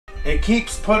it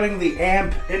keeps putting the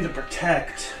amp into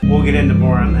protect. We'll get into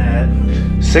more on that.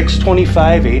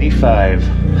 625/85.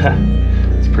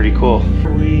 It's pretty cool.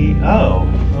 Oh,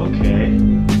 okay.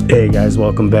 Hey guys,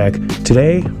 welcome back.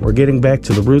 Today, we're getting back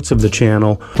to the roots of the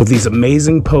channel with these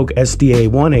amazing Polk SDA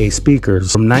 1A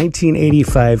speakers from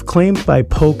 1985, claimed by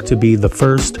Polk to be the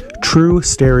first true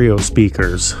stereo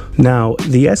speakers. Now,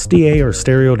 the SDA, or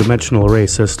stereo dimensional array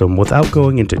system, without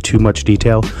going into too much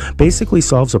detail, basically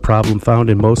solves a problem found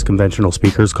in most conventional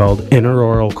speakers called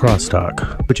interaural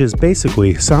crosstalk, which is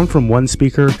basically sound from one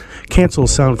speaker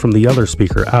cancels sound from the other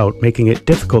speaker out, making it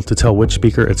difficult to tell which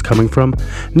speaker it's coming from.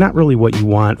 Not really what you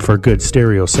want for good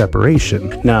stereo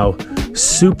separation. Now,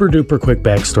 super duper quick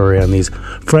backstory on these.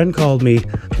 Friend called me,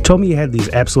 told me he had these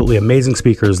absolutely amazing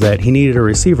speakers that he needed a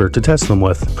receiver to test them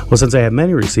with. Well, since I have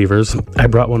many receivers, I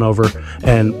brought one over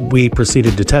and we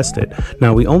proceeded to test it.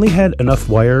 Now, we only had enough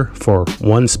wire for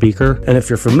one speaker, and if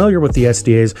you're familiar with the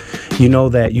SDAs, you know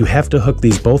that you have to hook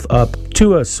these both up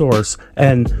to a source,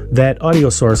 and that audio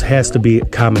source has to be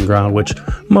common ground, which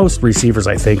most receivers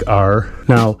I think are.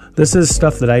 Now, this is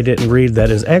stuff that I didn't read that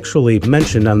is actually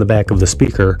mentioned on the back of the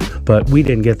speaker, but we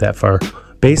didn't get that far.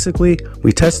 Basically,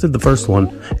 we tested the first one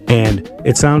and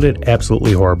it sounded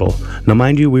absolutely horrible. Now,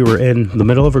 mind you, we were in the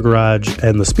middle of a garage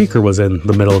and the speaker was in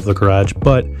the middle of the garage,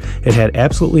 but it had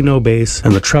absolutely no bass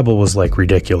and the treble was like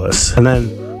ridiculous. And then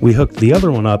we hooked the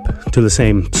other one up to the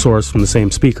same source from the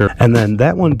same speaker, and then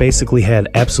that one basically had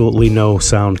absolutely no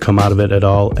sound come out of it at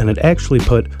all, and it actually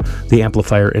put the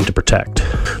amplifier into protect.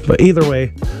 But either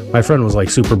way, my friend was like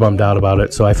super bummed out about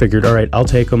it, so I figured, all right, I'll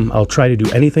take them. I'll try to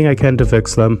do anything I can to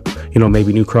fix them, you know,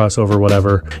 maybe new crossover,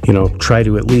 whatever, you know, try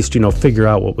to at least, you know, figure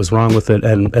out what was wrong with it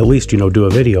and at least, you know, do a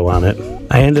video on it.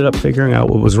 I ended up figuring out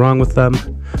what was wrong with them,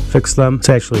 fixed them. It's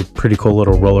actually a pretty cool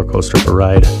little roller coaster of a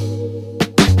ride.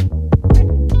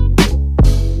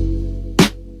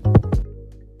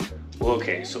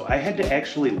 Okay, so I had to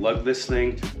actually lug this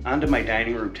thing onto my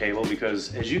dining room table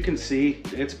because, as you can see,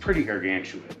 it's pretty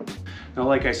gargantuan. Now,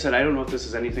 like I said, I don't know if this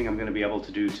is anything I'm going to be able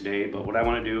to do today, but what I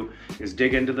want to do is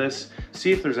dig into this,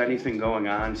 see if there's anything going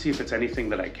on, see if it's anything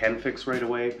that I can fix right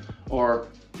away, or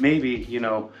maybe, you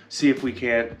know, see if we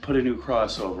can't put a new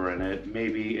crossover in it.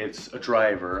 Maybe it's a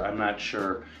driver, I'm not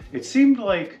sure. It seemed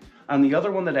like on the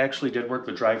other one that actually did work,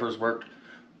 the drivers worked,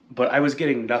 but I was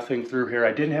getting nothing through here.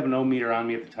 I didn't have an ohm meter on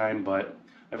me at the time, but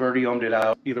I've already ohmed it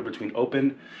out, either between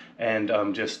open and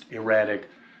just erratic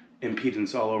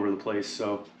impedance all over the place.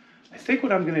 So I think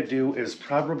what I'm gonna do is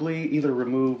probably either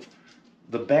remove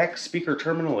the back speaker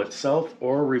terminal itself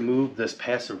or remove this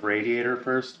passive radiator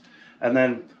first, and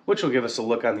then, which will give us a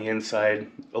look on the inside,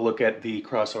 a look at the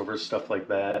crossovers, stuff like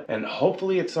that. And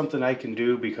hopefully it's something I can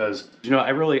do because, you know,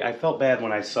 I felt bad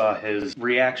when I saw his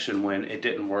reaction when it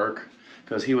didn't work,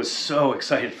 because he was so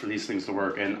excited for these things to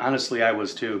work, and honestly I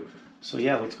was too. So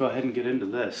yeah, let's go ahead and get into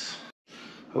this.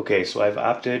 Okay, so I've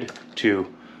opted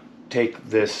to take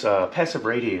this passive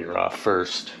radiator off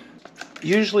first.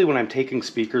 Usually when I'm taking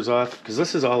speakers off, because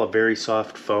this is all a very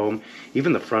soft foam,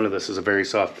 even the front of this is a very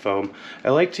soft foam, I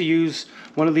like to use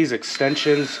one of these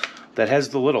extensions that has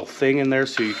the little thing in there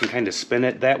so you can kind of spin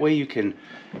it. That way you can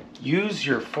use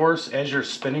your force as you're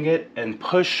spinning it and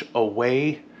push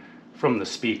away from the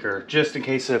speaker, just in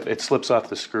case if it slips off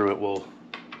the screw, it will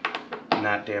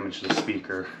not damage the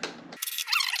speaker.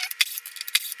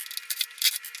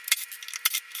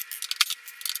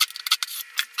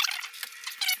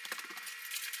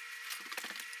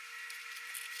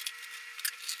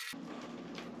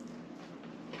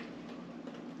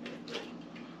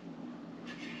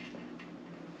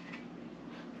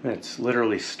 It's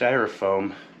literally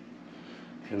styrofoam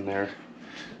in there.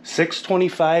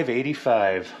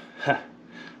 625/85.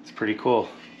 It's pretty cool.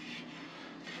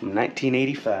 From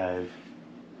 1985.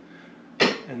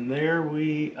 And there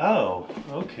we, oh,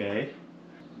 okay.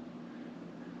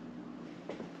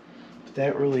 But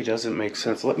that really doesn't make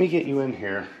sense. Let me get you in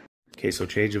here. Okay, so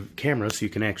change of camera so you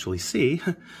can actually see.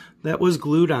 That was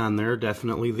glued on there,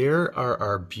 definitely. There are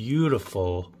our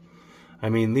beautiful, I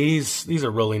mean, these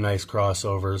are really nice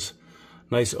crossovers.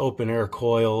 Nice open air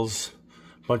coils,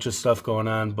 bunch of stuff going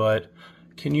on, but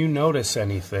can you notice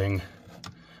anything?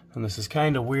 And this is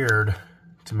kind of weird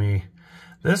to me.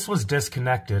 This was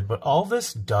disconnected, but all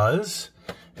this does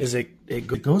is it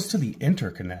goes to the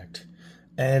interconnect.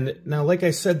 And now, like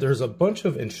I said, there's a bunch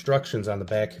of instructions on the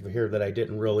back of here that I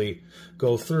didn't really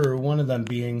go through. One of them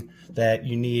being that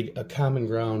you need a common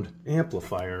ground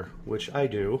amplifier, which I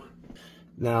do.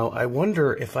 Now, I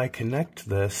wonder if I connect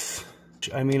this.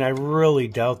 I mean, I really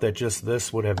doubt that just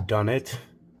this would have done it.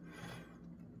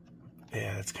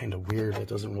 Yeah, it's kind of weird. It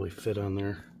doesn't really fit on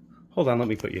there. Hold on, let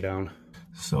me put you down.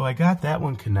 So I got that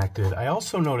one connected. I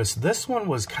also noticed this one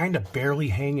was kind of barely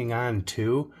hanging on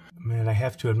too. Man, I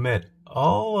have to admit,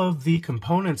 all of the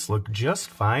components look just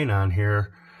fine on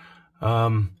here.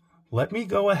 Let me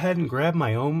go ahead and grab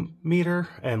my ohm meter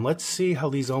and let's see how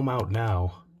these ohm out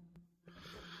now.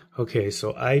 Okay,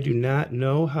 so I do not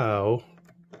know how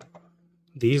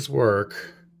these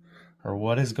work or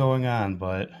what is going on,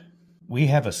 but we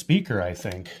have a speaker, I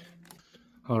think.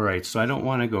 All right, so I don't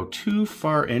want to go too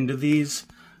far into these,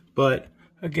 but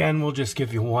again, we'll just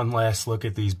give you one last look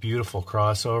at these beautiful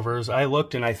crossovers. I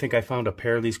looked and I think I found a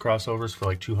pair of these crossovers for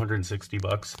like 260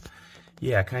 bucks.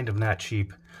 Yeah, kind of not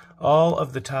cheap. All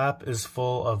of the top is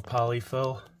full of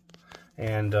polyfill,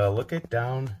 and look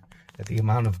down at the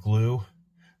amount of glue.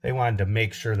 They wanted to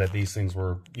make sure that these things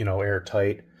were, you know,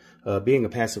 airtight. Being a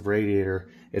passive radiator,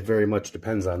 it very much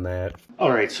depends on that.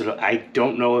 All right, so I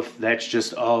don't know if that's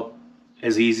just all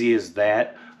as easy as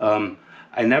that.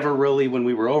 I never really, when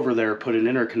we were over there, put an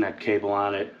interconnect cable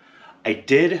on it. I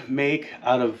did make,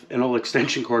 out of an old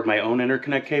extension cord, my own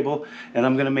interconnect cable, and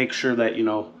I'm gonna make sure that, you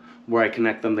know, where I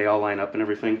connect them, they all line up and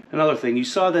everything. Another thing, you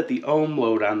saw that the ohm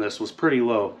load on this was pretty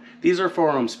low. These are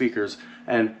 4 ohm speakers,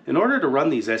 and in order to run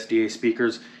these SDA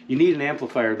speakers, you need an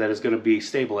amplifier that is gonna be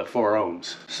stable at 4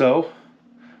 ohms. So,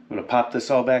 I'm gonna pop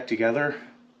this all back together,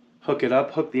 hook it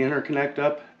up, hook the interconnect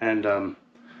up, and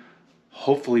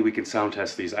hopefully we can sound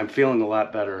test these. I'm feeling a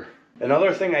lot better.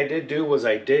 Another thing I did do was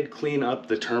I did clean up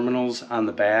the terminals on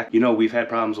the back. You know, we've had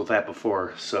problems with that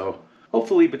before, so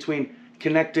hopefully between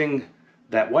connecting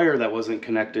that wire that wasn't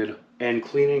connected and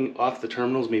cleaning off the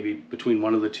terminals, maybe between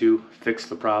one of the two, fix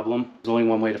the problem. There's only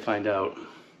one way to find out.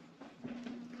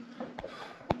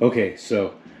 Okay,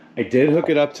 so I did hook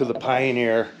it up to the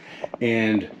Pioneer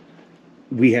and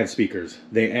we have speakers.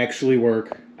 They actually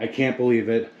work. I can't believe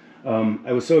it.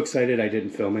 I was so excited I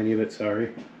didn't film any of it,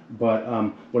 sorry.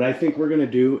 But what I think we're gonna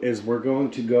do is we're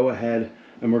going to go ahead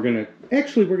and we're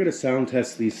gonna sound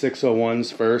test these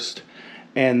 601s first,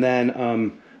 and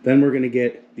then we're gonna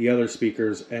get the other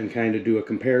speakers and kind of do a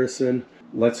comparison.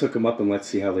 Let's hook them up and let's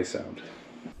see how they sound.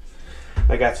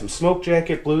 I got some Smoke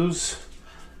Jacket Blues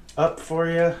up for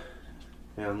you,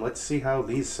 and let's see how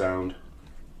these sound.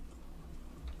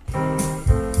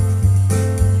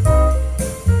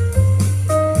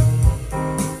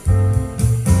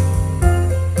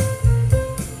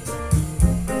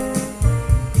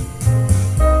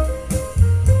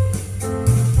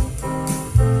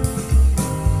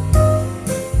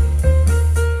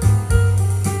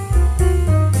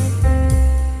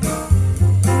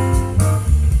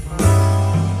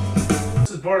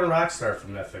 Born a Rockstar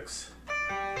from Netflix.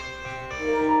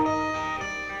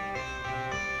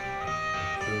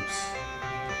 Oops.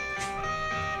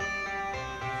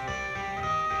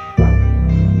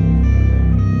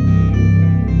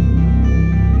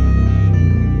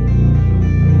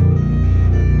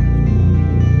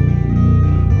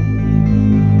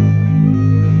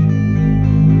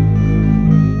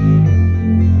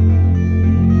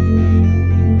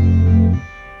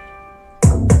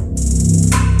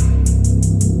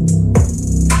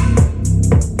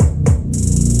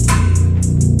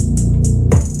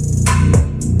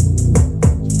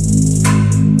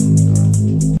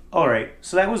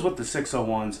 So that was with the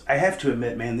 601s. I have to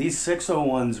admit, man, these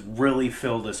 601s really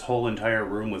fill this whole entire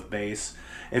room with bass.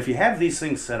 If you have these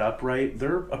things set up right,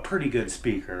 they're a pretty good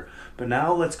speaker. But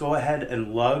now let's go ahead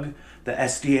and lug the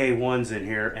SDA ones in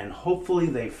here, and hopefully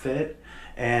they fit.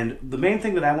 And the main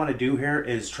thing that I want to do here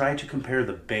is try to compare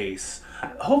the bass.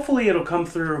 Hopefully it'll come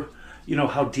through, you know,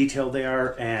 how detailed they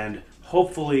are, and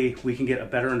hopefully we can get a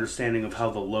better understanding of how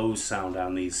the lows sound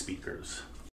on these speakers.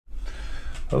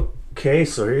 Okay,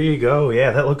 so here you go.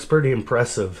 Yeah, that looks pretty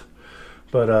impressive.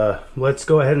 But let's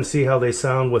go ahead and see how they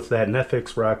sound with that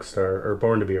Netflix Rockstar, or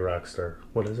Born to be a Rockstar.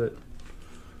 What is it?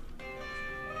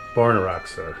 Born a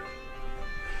Rockstar.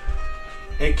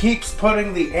 It keeps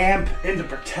putting the amp into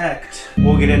protect.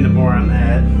 We'll get into more on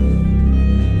that.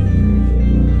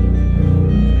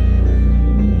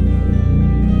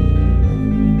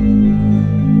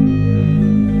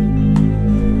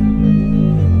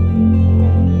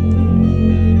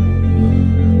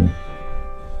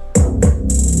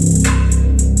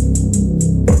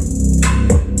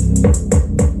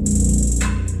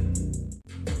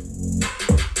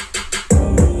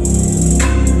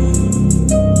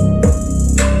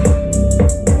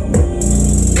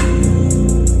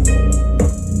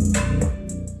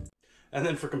 And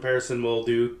then for comparison, we'll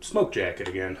do Smoke Jacket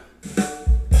again.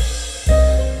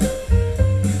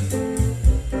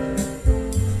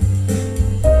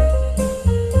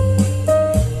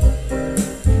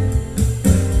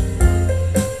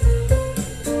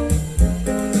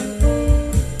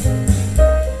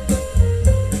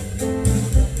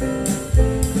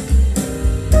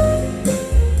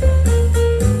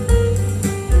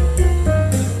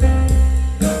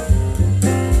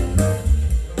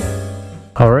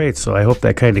 great. So I hope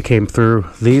that kind of came through.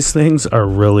 These things are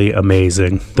really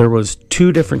amazing. There was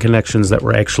 2 different connections that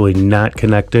were actually not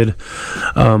connected.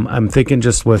 I'm thinking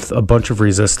just with a bunch of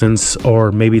resistance,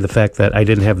 or maybe the fact that I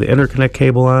didn't have the interconnect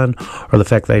cable on, or the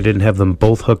fact that I didn't have them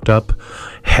both hooked up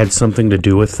had something to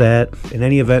do with that. In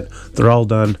any event, they're all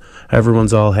done.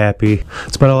 Everyone's all happy.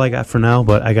 That's about all I got for now,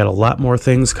 but I got a lot more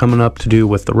things coming up to do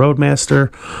with the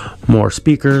Roadmaster, more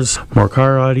speakers, more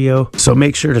car audio. So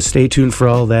make sure to stay tuned for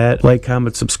all that. Like,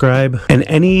 comment, subscribe. And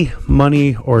any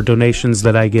money or donations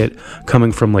that I get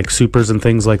coming from like supers and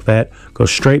things like that go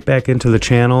straight back into the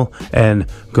channel and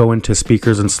go into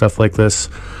speakers and stuff like this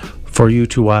for you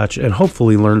to watch and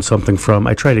hopefully learn something from.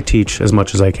 I try to teach as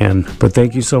much as I can. But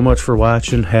thank you so much for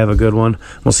watching. Have a good one.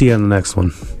 We'll see you on the next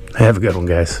one. Have a good one,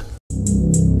 guys.